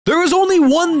There is only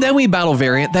one Then We Battle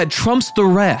variant that trumps the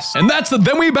rest, and that's the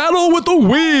Then We Battle with the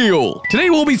wheel. Today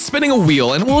we'll be spinning a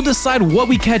wheel and we'll decide what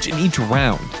we catch in each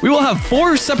round. We will have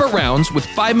 4 separate rounds with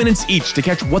 5 minutes each to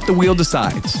catch what the wheel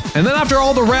decides. And then after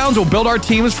all the rounds, we'll build our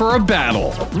teams for a battle.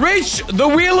 Rach, the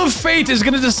Wheel of Fate is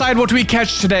gonna decide what we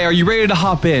catch today. Are you ready to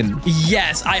hop in?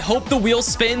 Yes, I hope the wheel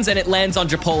spins and it lands on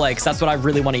Chipotle because that's what I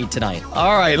really want to eat tonight.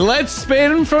 All right, let's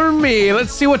spin for me.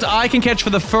 Let's see what I can catch for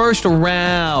the first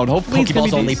round. Hopefully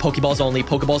Pokeballs only, Pokeballs only,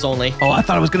 Pokeballs only. Oh, I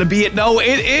thought it was gonna be it. No,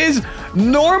 it is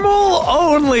normal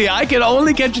only. I can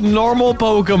only catch normal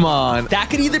Pokemon. That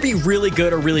could either be really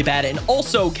good or really bad. And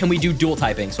also, can we do dual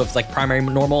typing? So if it's like primary,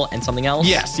 normal, and something else?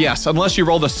 Yes, unless you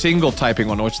rolled a single typing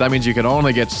one, which that means you can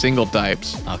only get single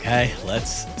types. Okay,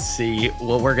 let's see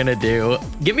what we're gonna do.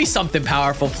 Give me something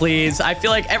powerful, please. I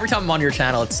feel like every time I'm on your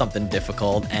channel, it's something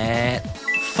difficult. And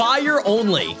fire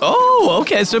only. Oh,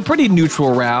 okay, so pretty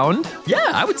neutral round.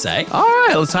 Yeah, I would say. All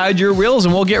right, let's hide your wheels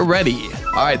and we'll get ready.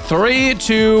 All right, 3,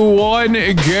 2, 1,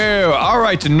 go. All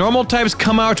right, normal types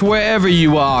come out wherever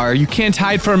you are. You can't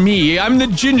hide from me. I'm the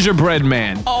gingerbread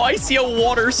man. Oh, I see a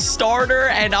water starter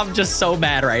and I'm just so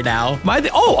mad right now.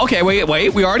 Oh, okay, wait.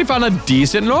 We already found a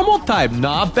decent normal type.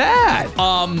 Not bad.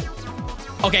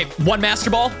 Okay, 1 Master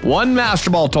Ball. 1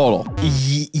 Master Ball total.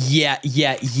 Yeah.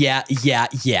 Yeah,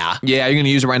 you're gonna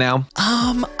use it right now?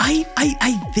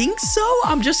 I think so.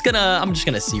 I'm just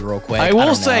gonna see real quick. I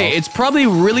will say it's probably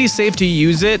really safe to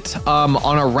use it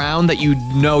on a round that you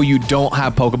know you don't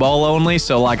have Pokeball only.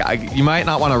 So like you might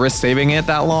not want to risk saving it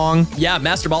that long. Yeah,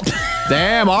 Master Ball.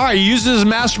 Damn, all right, you used his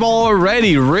Master Ball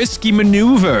already. Risky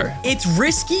maneuver. It's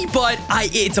risky, but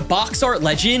it's a box art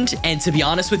legend, and to be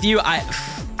honest with you,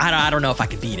 I don't know if I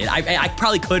could beat it. I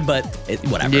probably could, but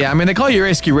whatever. Yeah, I mean, they call you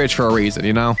Risky Rich for a reason,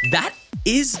 you know? That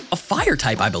is a fire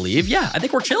type, I believe. Yeah, I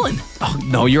think we're chilling. Oh,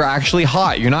 no, you're actually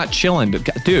hot. You're not chilling.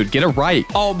 Dude, get it right.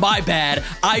 Oh, my bad.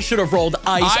 I should have rolled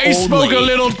ice only. I spoke a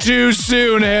little too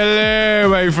soon. Hello,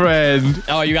 my friend.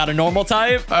 Oh, you got a normal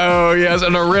type? Oh, yes,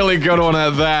 and a really good one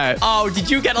at that. Oh, did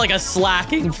you get like a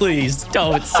slacking? Please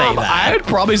don't say that. I'd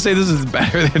probably say this is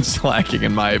better than slacking,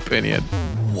 in my opinion.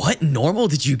 What normal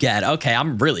did you get? Okay,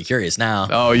 I'm really curious now.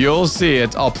 Oh, you'll see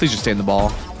it. Oh, please just stay in the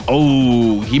ball.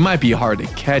 Oh, he might be hard to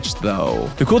catch, though.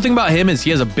 The cool thing about him is he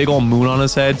has a big old moon on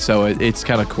his head, so it's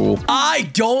kind of cool. I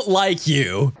don't like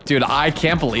you. Dude, I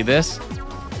can't believe this.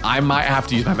 I might have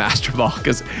to use my Master Ball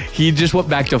because he just went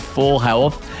back to full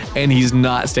health and he's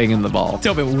not staying in the ball.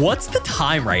 Tobin, what's the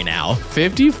time right now?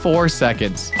 54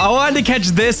 seconds. I wanted to catch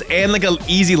this and like an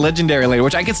easy legendary later,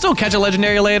 which I can still catch a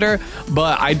legendary later,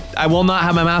 but I will not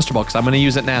have my Master Ball because I'm going to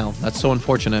use it now. That's so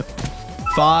unfortunate.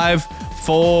 5,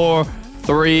 4,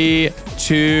 3,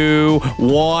 2,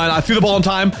 1. I threw the ball in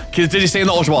time. Did he stay in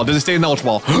the Ultra Ball? Does he stay in the Ultra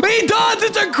Ball? He does!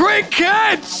 It's a great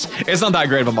catch! It's not that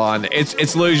great of a mon. It's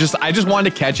literally just, I just wanted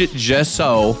to catch it just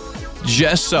so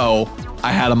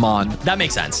I had him on. That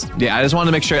makes sense. Yeah, I just wanted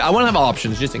to make sure. I want to have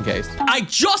options just in case. I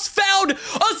just found a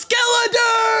skeleton!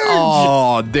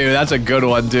 Oh, dude, that's a good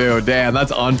one, too. Damn,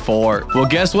 that's on 4. Well,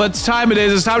 guess what time it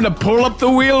is? It's time to pull up the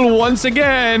wheel once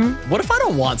again. What if I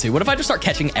don't want to? What if I just start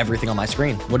catching everything on my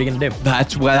screen? What are you going to do?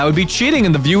 That would be cheating,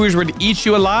 and the viewers would eat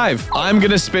you alive. I'm going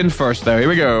to spin first, though. Here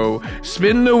we go.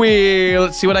 Spin the wheel.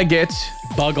 Let's see what I get.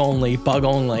 Bug only, bug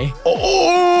only.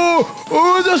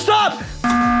 Oh, stop!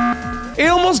 It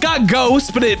almost got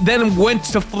ghost, but it then went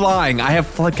to flying. I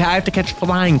have to catch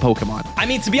flying Pokemon. I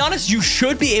mean, to be honest, you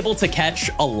should be able to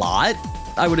catch a lot,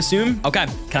 I would assume. Okay,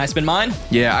 can I spin mine?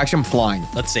 Yeah, actually, I'm flying.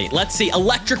 Let's see.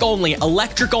 Electric only,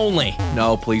 electric only.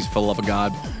 No, please, for the love of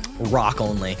God. Rock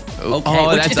only. Okay.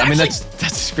 Oh,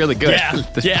 that's really good.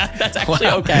 Yeah, that's actually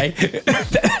okay.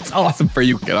 That's awesome for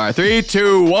you. All right, 3,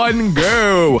 2, 1,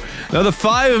 go. Another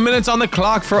 5 minutes on the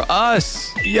clock for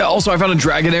us. Yeah, also I found a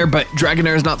Dragonair, but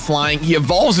Dragonair is not flying. He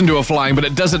evolves into a flying, but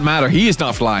it doesn't matter. He is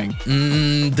not flying.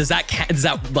 Does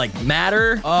that like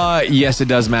matter? Yes, it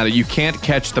does matter. You can't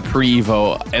catch the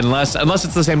pre-evo unless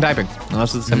it's the same typing.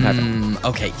 Unless it's the same typing.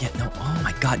 Okay, yeah, no. Oh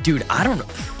my God, dude, I don't know.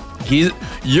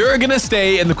 You're gonna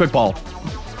stay in the quick ball,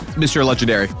 Mr.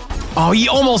 Legendary. Oh, he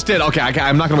almost did. Okay,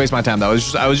 I'm not gonna waste my time though.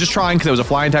 I was just trying because it was a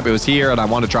flying type. It was here, and I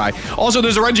wanted to try. Also,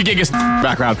 there's a Regigigas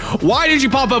background. Why did you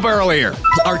pop up earlier?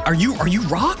 Are you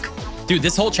rock? Dude,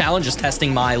 this whole challenge is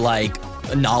testing my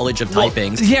knowledge of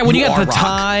typings. Yeah, when you got the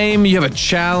time, you have a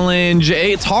challenge.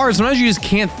 It's hard. Sometimes you just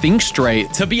can't think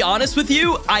straight. To be honest with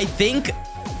you, I think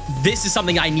this is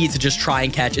something I need to just try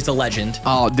and catch. It's a legend.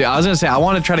 Oh, dude, I was gonna say I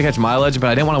want to try to catch my legend, but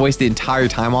I didn't want to waste the entire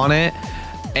time on it.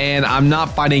 And I'm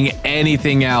not finding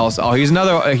anything else. Oh, he's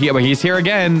another. He's here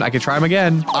again. I could try him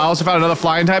again. I also found another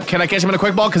flying type. Can I catch him in a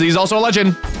quick ball? Because he's also a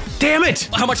legend. Damn it.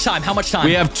 How much time? How much time?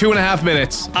 We have 2.5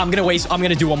 minutes. I'm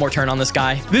gonna do one more turn on this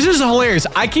guy. This is hilarious.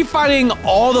 I keep fighting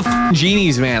all the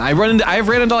genies, man. I've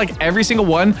ran into like every single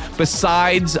one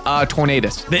besides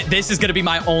Tornadus. This is gonna be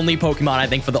my only Pokemon, I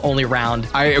think, for the only round.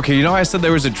 Okay, you know how I said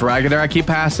there was a dragon there I keep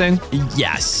passing?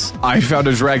 Yes. I found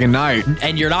a Dragonite.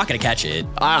 And you're not gonna catch it.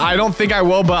 I don't think I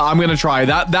will, but I'm gonna try.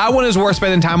 That one is worth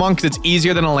spending time on because it's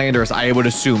easier than a Landorus, I would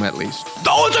assume at least.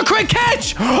 Oh, it's a crit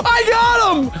catch! I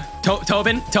got him!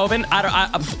 Tobin, I'm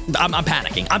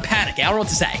panicking. I'm panicking. I don't know what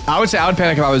to say. I would say I would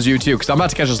panic if I was you too, because I'm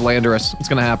about to catch this Landorus. It's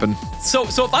gonna happen. So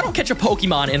if I don't catch a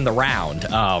Pokemon in the round,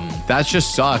 that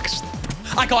just sucks.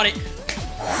 I got it.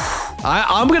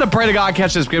 I'm gonna pray to God I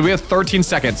catch this because we have 13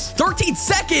 seconds. 13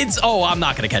 seconds? Oh, I'm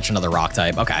not gonna catch another rock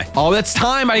type. Okay. Oh, that's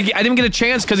time. I didn't get a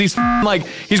chance because he's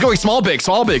going small, big,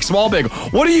 small, big, small, big.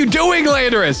 What are you doing,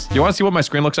 Landorus? You want to see what my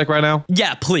screen looks like right now?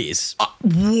 Yeah, please.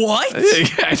 What?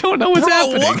 I don't know what's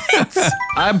happening. What?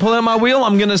 I'm pulling my wheel.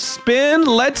 I'm gonna spin.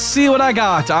 Let's see what I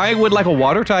got. I would like a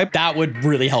water type. That would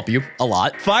really help you a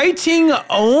lot. Fighting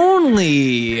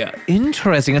only.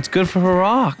 Interesting. It's good for a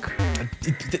rock.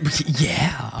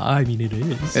 Yeah, I mean it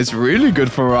is. It's really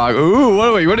good for rock. Ooh,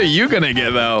 what are you gonna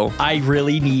get though? I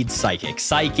really need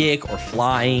psychic or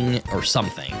flying or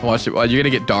something. Watch it. You're gonna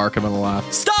get dark. I'm gonna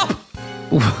laugh. Stop!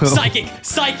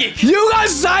 Psychic! You got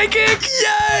psychic?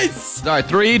 Yes! All right,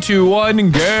 3, 2,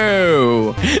 1,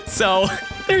 go. So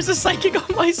there's a psychic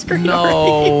on my screen.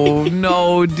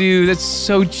 No, dude, that's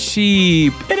so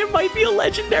cheap. And it might be a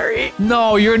legendary.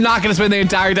 No, you're not gonna spend the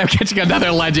entire time catching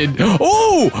another legend.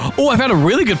 Oh, I found a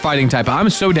really good fighting type. I'm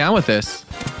so down with this.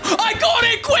 I got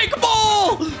it, quick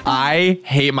ball! I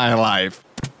hate my life.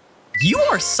 You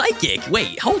are psychic.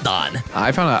 Wait, hold on.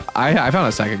 I found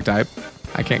a psychic type.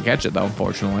 I can't catch it though,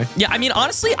 unfortunately. Yeah, I mean,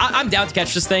 honestly, I'm down to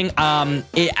catch this thing.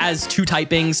 It has 2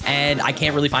 typings, and I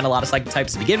can't really find a lot of psychic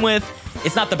types to begin with.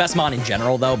 It's not the best mon in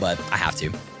general, though, but I have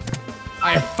to.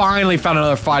 I finally found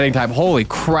another fighting type. Holy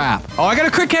crap. Oh, I got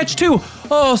a crit catch too.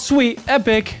 Oh, sweet.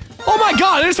 Epic. Oh my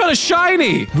god, I just found a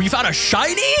shiny. We found a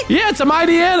shiny? Yeah, it's a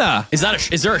Mightyena.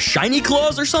 Is there a shiny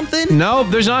clause or something? No,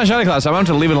 there's not a shiny clause. I'm going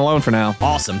to leave it alone for now.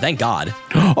 Awesome, thank God.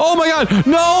 Oh my god,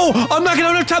 no! I'm not gonna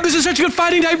have enough time. This is such a good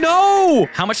fighting type. No!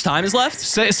 How much time is left?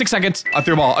 6 seconds. I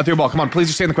threw a ball. Come on, please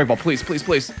just stay in the quick ball. Please.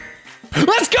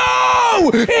 Let's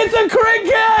go! It's a crit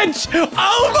catch!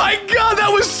 Oh my god, that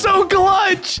was so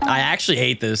clutch! I actually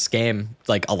hate this game,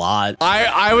 like, a lot.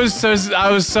 I was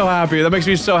so happy. That makes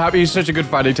me so happy. He's such a good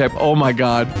fighting type. Oh my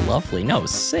god. Lovely. No,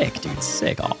 sick, dude.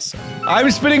 Sick. Awesome.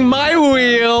 I'm spinning my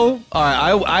wheel. All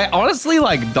right, I honestly,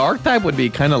 like, dark type would be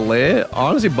kind of lit.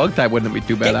 Honestly, bug type wouldn't be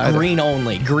too bad either. Green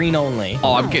only. Green only.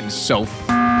 Oh, I'm getting so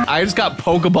I just got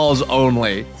Pokeballs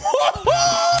only.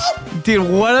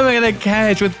 Dude, what am I gonna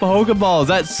catch with Pokeballs?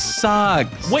 That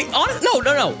sucks. Wait, no.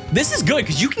 This is good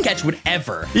because you can catch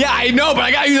whatever. Yeah, I know, but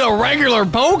I gotta use a regular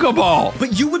Pokeball.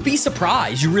 But you would be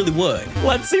surprised. You really would.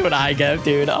 Let's see what I get,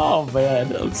 dude. Oh, man.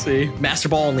 Let's see. Master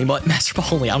Ball only. What? Master Ball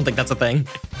only. I don't think that's a thing.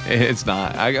 It's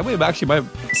not. I mean, actually, my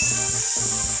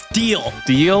Steel.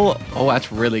 Oh,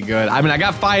 that's really good. I mean, I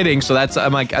got fighting, so that's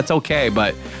that's okay,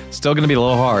 but still gonna be a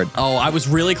little hard. Oh, I was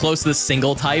really close to the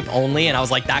single type only, and I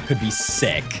was like, that could be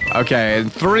sick. Okay,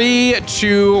 3,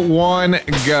 2, 1,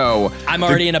 go. I'm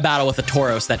already in a battle with a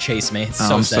Tauros that chased me. It's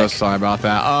so I'm sick. so sorry about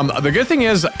that. The good thing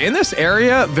is, in this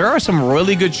area, there are some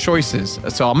really good choices.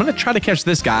 So I'm gonna try to catch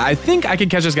this guy. I think I can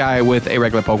catch this guy with a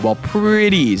regular Pokeball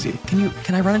pretty easy.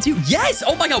 Can I run into you? Yes!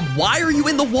 Oh my god, why are you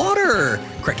in the water?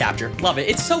 Crit capture. Love it.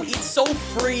 It's so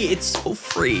free. It's so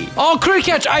free. Oh, crit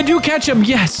catch. I do catch him.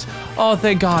 Yes. Oh,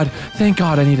 thank God. Thank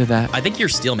God I needed that. I think you're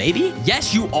Steel, maybe?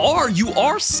 Yes, you are. You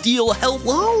are Steel.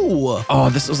 Hello.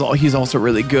 Oh, he's also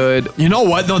really good. You know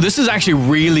what? No, this is actually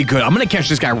really good. I'm going to catch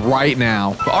this guy right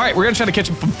now. All right, we're going to try to catch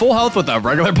him from full health with a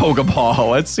regular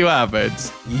Pokeball. Let's see what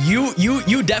happens.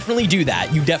 You definitely do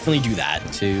that. You definitely do that.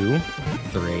 2,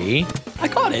 3. I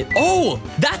got it. Oh,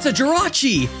 that's a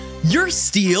Jirachi. You're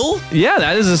Steel? Yeah,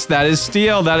 that is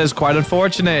Steel. That is quite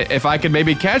unfortunate. If I could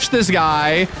maybe catch this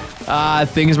guy,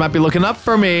 things might be looking up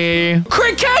for me.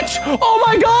 Crit catch! Oh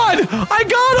my God! I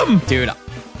got him! Dude,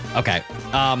 okay.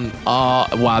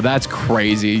 Wow, that's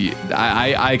crazy.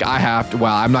 I have to,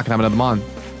 wow, I'm not gonna have another mon.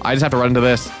 I just have to run into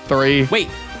this. 3. Wait.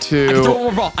 2. I can throw one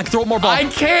more ball. I can throw one more ball. I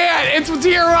can't! It's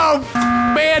 0!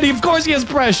 Man, of course he has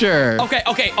pressure.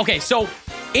 Okay, so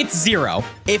it's 0.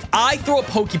 If I throw a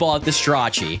Pokeball at this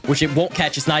Jirachi, which it won't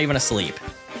catch, it's not even asleep,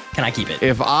 can I keep it?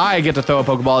 If I get to throw a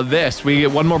Pokeball at this, we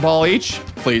get 1 more ball each?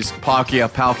 Please, Palkia,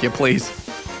 please.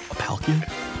 A Palkia?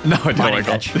 No, I didn't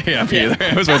catch. Yeah, me either.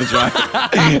 It was worth a try.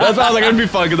 That's why I was like, it'd be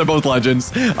fun because they're both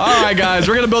legends. All right, guys,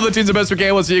 we're going to build the teams the best we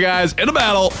can. We'll see you guys in a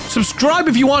battle. Subscribe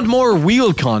if you want more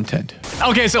wheel content.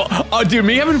 Okay, so, dude,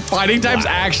 me having fighting types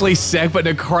actually sick, but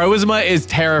Necrozma is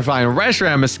terrifying.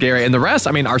 Reshiram is scary, and the rest,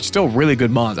 I mean, are still really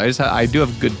good mons. I do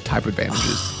have good type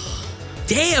advantages.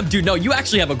 Damn, dude, no, you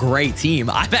actually have a great team.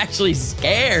 I'm actually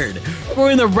scared.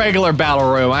 We're in the regular battle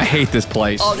room. I hate this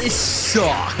place. Oh, this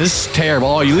sucks. This is terrible.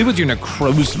 Oh, you leave with your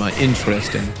Necrozma.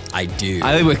 Interesting. I do.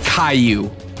 I leave with Caillou.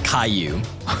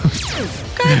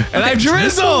 And I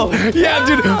drizzle. Yeah,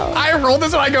 dude. I roll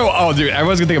this and I go, oh, dude,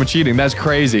 everyone's gonna think I'm cheating. That's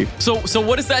crazy. So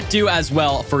what does that do as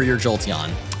well for your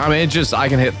Jolteon? I mean, it's just, I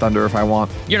can hit Thunder if I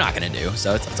want. You're not gonna do,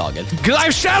 so it's all good. Because I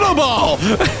have Shadow Ball.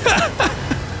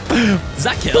 Does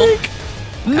that kill?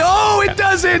 No, it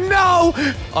doesn't. No.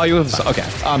 Oh, you have, okay.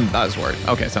 That was worried.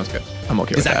 Okay, sounds good. I'm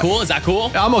okay with that. Is that cool? Is that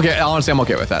cool? I'm okay. Honestly, I'm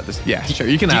okay with that. Yeah, sure.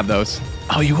 You can have those.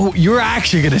 Oh, you're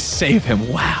actually gonna save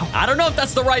him. Wow. I don't know if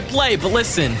that's the right play, but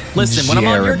listen. When I'm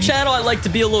on your channel, I like to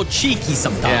be a little cheeky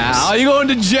sometimes. Yeah. Oh, you going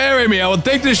to Jeremy? I will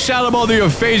take this Shadow Ball to your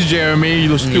face, Jeremy.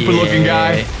 You stupid looking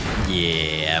guy.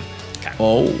 Yeah. Okay.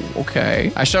 Oh,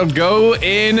 okay. I shall go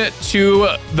into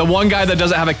the one guy that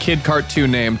doesn't have a kid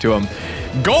cartoon name to him.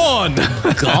 Gone.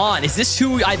 Gone. Is this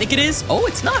who I think it is? Oh,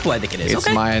 it's not who I think it is. It's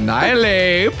my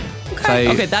Annihilate.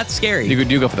 Okay, that's scary. You could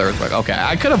go for the Earthquake. Okay,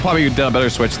 I could have probably done a better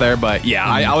switch there, but yeah,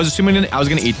 I was assuming I was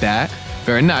going to eat that.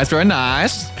 Very nice, very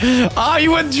nice. Oh,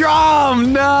 you withdraw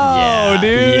him. No,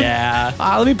 dude. Yeah.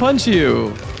 Let me punch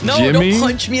you. No, Jimmy? don't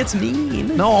punch me. It's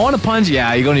mean. No, I want to punch.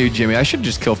 Yeah, you're going to use Jimmy. I should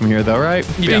just kill from here, though, right?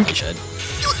 You definitely should.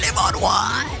 You live on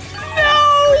one.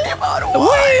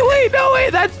 Wait,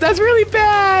 no, that's really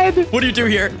bad. What do you do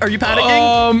here? Are you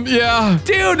panicking? Yeah.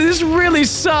 Dude, this really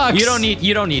sucks. You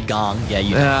don't need Gong. Yeah,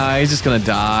 you don't. He's just gonna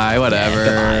die, whatever.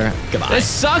 Yeah, goodbye. This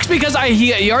sucks because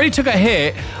he already took a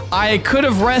hit. I could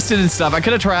have rested and stuff. I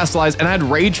could have terrestrialized and I had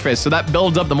Rage Fist, so that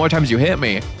builds up the more times you hit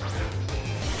me.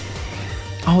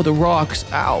 Oh, the rocks.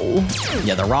 Ow.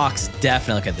 Yeah, the rocks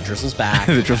definitely. Okay, the drizzle's back.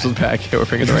 The drizzle's back. Yeah, we're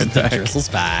bringing it right back. The drizzle's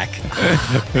back.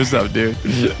 What's up, dude?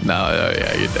 No,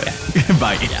 yeah, you're dead.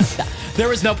 Bye. Yeah, there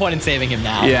was no point in saving him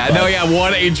now. Yeah, no, yeah,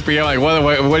 1 HP. I'm like,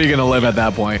 what are you going to live at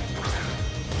that point?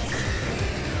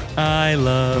 I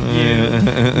love you.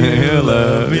 You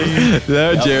love me.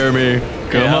 There, yep. Jeremy.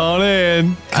 Come on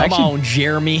in. Come on,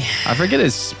 Jeremy. I forget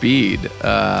his speed.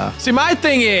 See, my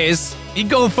thing is, you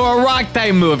go for a rock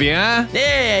type movie, huh?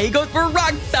 Yeah, he goes for a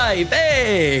rock type.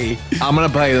 Hey. I'm going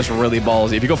to play this really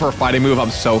ballsy. If you go for a fighting move, I'm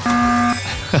so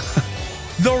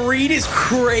The read is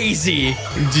crazy.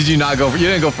 Did you not go for, you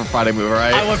didn't go for fighting move,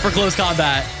 right? I went for close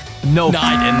combat. No,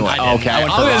 I didn't. Okay. I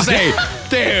was going to say,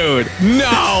 dude,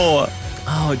 no.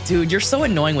 Oh, dude, you're so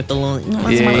annoying with the little.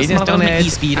 Yeah, you just don't have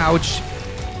E-speed. Ouch.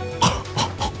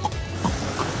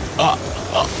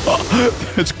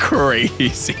 That's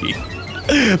crazy.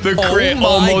 The crit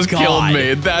almost killed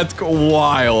me. That's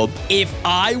wild. If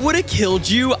I would have killed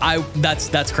you,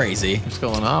 that's crazy. What's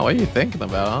going on? What are you thinking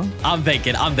about, huh? I'm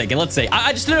thinking. Let's see.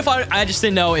 I just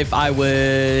didn't know if I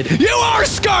would. You are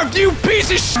scarfed, you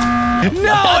piece of shit.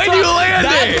 No, and you landed.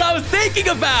 That's what I was thinking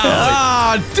about.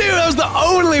 Ah, dude, that was the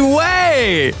only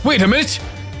way. Wait a minute.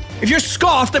 If you're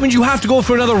scarfed, that means you have to go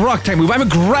for another rock type move. I have a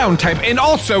ground type, and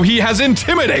also he has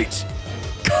Intimidate.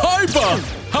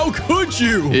 Kaiba! How could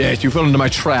you? Yes, you fell into my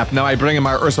trap. Now I bring in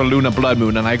my Ursaluna Blood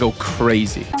Moon and I go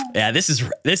crazy. Yeah, this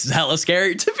is hella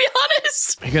scary, to be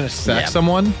honest. Are you gonna sack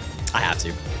someone? I have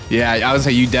to. Yeah, I would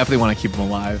say you definitely want to keep him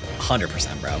alive.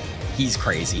 100%, bro. He's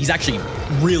crazy. He's actually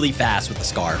really fast with the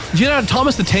scarf. You know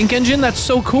Thomas the Tank Engine? That's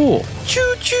so cool.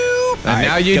 Choo-choo. And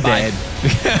now you're dead.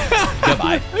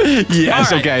 Goodbye.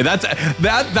 Yes, okay. That's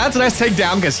a nice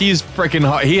takedown because he's freaking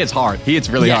hard. He hits hard. He hits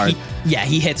really hard.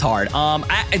 He hits hard.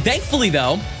 Thankfully,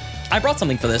 though, I brought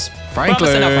something for this.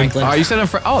 Franklin. Send out Franklin. Oh, you sent him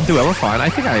for. Oh, dude, we're fine. I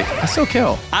think I still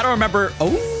kill. I don't remember.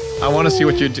 Oh. I want to see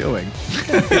what you're doing.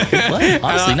 Good play.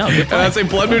 Honestly, no. Good play. And I'd say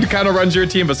Blood Moon kind of runs your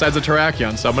team besides the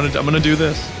Terrakion, so I'm gonna do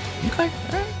this. Okay.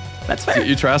 All right. That's fair.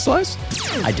 You terrestrialize?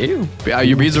 I do. Yeah,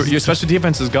 your special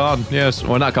defense is gone. Yes,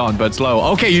 well, not gone, but it's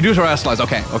low. Okay, you do terrestrialize.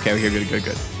 Okay,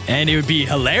 good. And it would be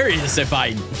hilarious if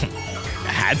I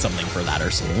had something for that or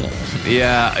something.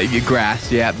 Yeah,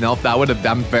 grass. Yeah, nope. That would have.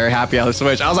 I'm very happy I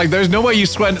switched. I was like, there's no way you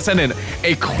send in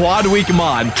a quad weak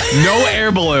mon, no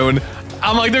air balloon.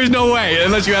 I'm like, there's no way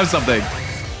unless you have something.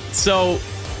 So,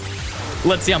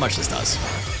 let's see how much this does.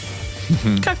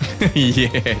 Okay.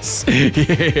 Yes.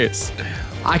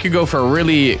 I could go for a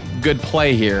really good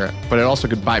play here, but it also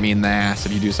could bite me in the ass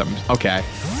if you do something. Okay.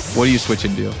 What do you switch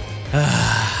and do?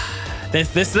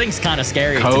 This thing's kind of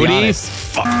scary, Cody? to be honest.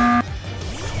 Fuck.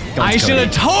 I should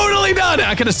have totally done it.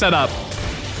 I could have set up.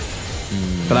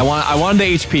 But I wanted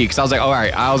the HP because I was like, all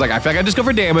right. I was like, I feel like I just go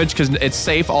for damage because it's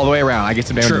safe all the way around. I get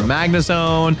some damage in the Magna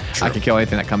Zone. I can kill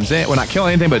anything that comes in. Well, not kill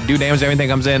anything, but do damage to everything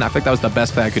that comes in. I think that was the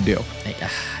best thing I could do.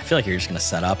 I feel like you're just gonna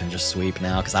set up and just sweep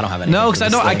now because I don't have any. No,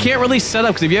 because I can't really set up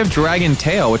because if you have Dragon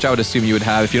Tail, which I would assume you would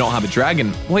have if you don't have a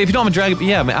dragon. Well, if you don't have a dragon,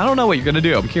 yeah, man, I don't know what you're gonna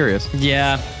do. I'm curious.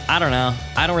 Yeah, I don't know.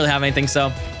 I don't really have anything,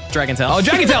 so Dragon Tail. Oh,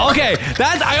 Dragon Tail. Okay,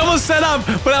 I almost set up,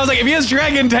 but I was like, if he has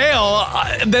Dragon Tail,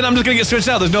 then I'm just gonna get switched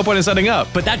out. There's no point in setting up.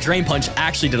 But that Drain Punch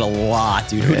actually did a lot,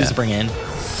 dude. Who does it bring in?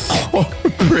 Oh,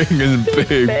 bring in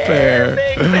Big Bear.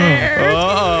 Big Bear.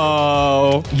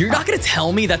 Uh-oh. You're not gonna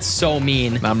tell me that's so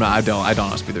mean. No, I'm not. I don't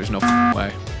honestly. There's no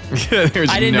way. There's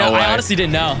I didn't no know. way. I honestly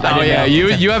didn't know. Oh yeah,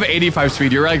 you have 85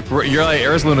 speed. You're like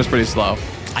Eris Luna's pretty slow.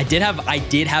 I did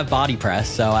have body press,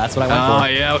 so that's what I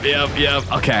went for.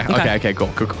 Yep. Okay, cool.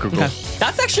 Okay.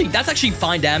 That's actually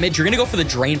fine damage. You're gonna go for the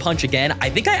Drain Punch again. I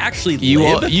think I actually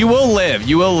live. You will live.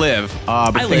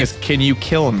 But the thing is, can you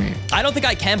kill me? I don't think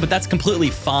I can, but that's completely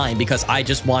fine because I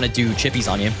just want to do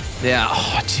chippies on you. Yeah.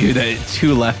 Oh, dude,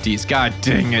 two lefties. God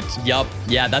dang it. Yup.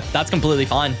 Yeah, that's completely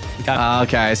fine. Okay.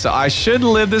 Okay, so I should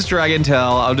live this Dragon Tail.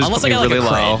 I'll just put me really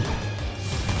low.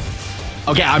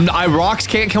 Okay, rocks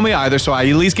can't kill me either, so I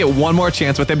at least get one more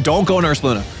chance with him. Don't go Nurse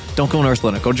Luna. Don't go Nurse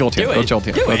Luna. Go Jolteon. Go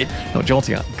Jolteon. Do it. No,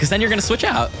 Jolteon. Because then you're going to switch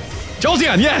out.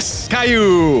 Jolteon, yes!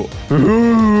 Caillou!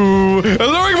 Ooh,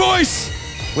 alluring voice!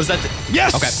 Was that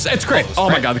yes! Okay. It's crit. Oh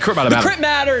my god, the crit might have mattered. The crit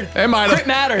mattered. It might have. Crit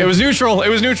mattered. It was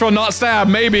neutral, not stab,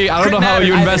 maybe. I don't know how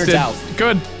you invested.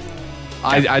 Good.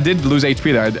 I did lose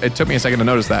HP there. It took me a second to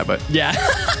notice that, but. Yeah.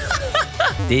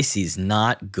 This is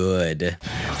not good.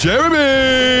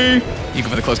 Jeremy! You go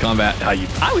for the close combat.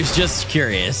 I was just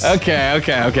curious. Okay. I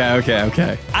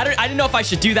didn't know if I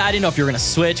should do that. I didn't know if you were going to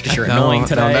switch because you're annoying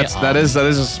today. No, that is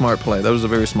a smart play. That was a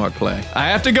very smart play. I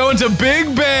have to go into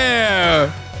Big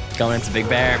Bear. Going into Big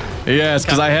Bear. Yes,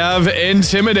 because I have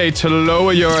Intimidate to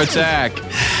lower your attack.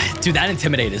 Dude, that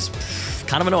Intimidate is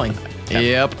kind of annoying.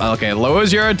 Okay. Yep. Okay.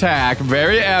 Lowers your attack.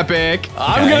 Very epic. Okay.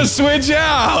 I'm gonna switch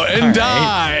out and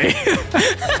die.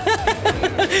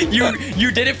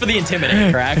 You did it for the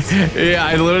Intimidate, correct? Yeah,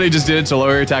 I literally just did it to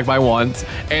lower your attack by once,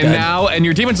 and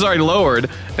your defense is already lowered,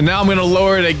 and now I'm gonna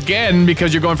lower it again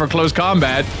because you're going for close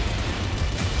combat.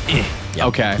 Yep.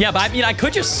 Okay. Yeah, but I mean, I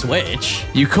could just switch.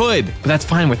 You could, but that's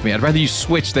fine with me. I'd rather you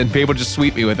switch than be able to just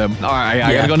sweep me with him. All right,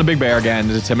 I gotta go into Big Bear again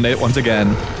to Intimidate once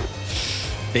again.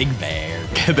 Big Bear.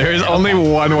 There's only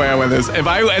one way I win this. If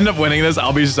I end up winning this,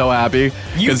 I'll be so happy.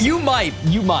 You might.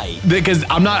 Because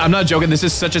I'm not joking. This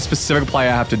is such a specific play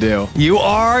I have to do. You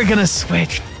are gonna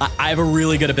switch. I have a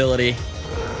really good ability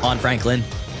on Franklin.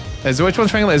 Which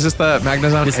one's Franklin? Is this the Magna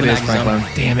Zone? It is Franklin.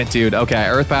 Damn it, dude. Okay,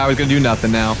 Earth Power is gonna do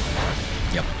nothing now.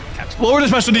 Yep. Lower the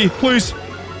special D, please.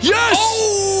 Yes!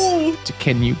 Oh!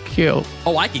 Can you kill?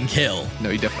 Oh, I can kill. No,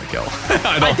 you definitely kill.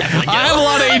 I definitely kill. I have a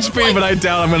lot of HP, but I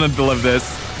doubt I'm gonna deliver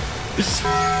this.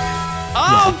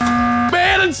 Oh,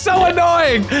 man, it's so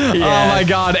annoying. Yeah. Oh my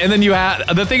god. And then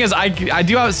the thing is, I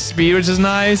do have speed, which is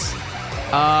nice.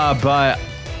 But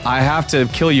I have to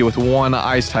kill you with one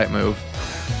ice type move.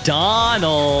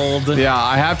 Donald. Yeah,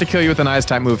 I have to kill you with an ice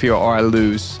type move here or I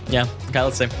lose. Yeah. Okay,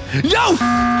 let's see. No!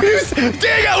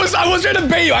 Dang, I was trying to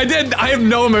bait you. I have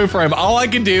no move for him. All I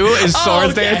can do is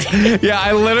Swords Dance. Yeah,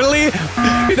 I literally,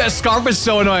 that Scarf is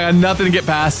so annoying. I had nothing to get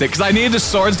past it because I needed to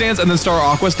Swords Dance and then start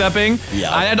Aqua Stepping.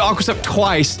 Yeah. I had to Aqua Step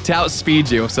twice to outspeed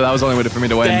you, so that was the only way for me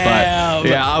to win. Damn. But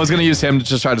yeah, I was going to use him to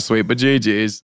just try to sweep, but GG's.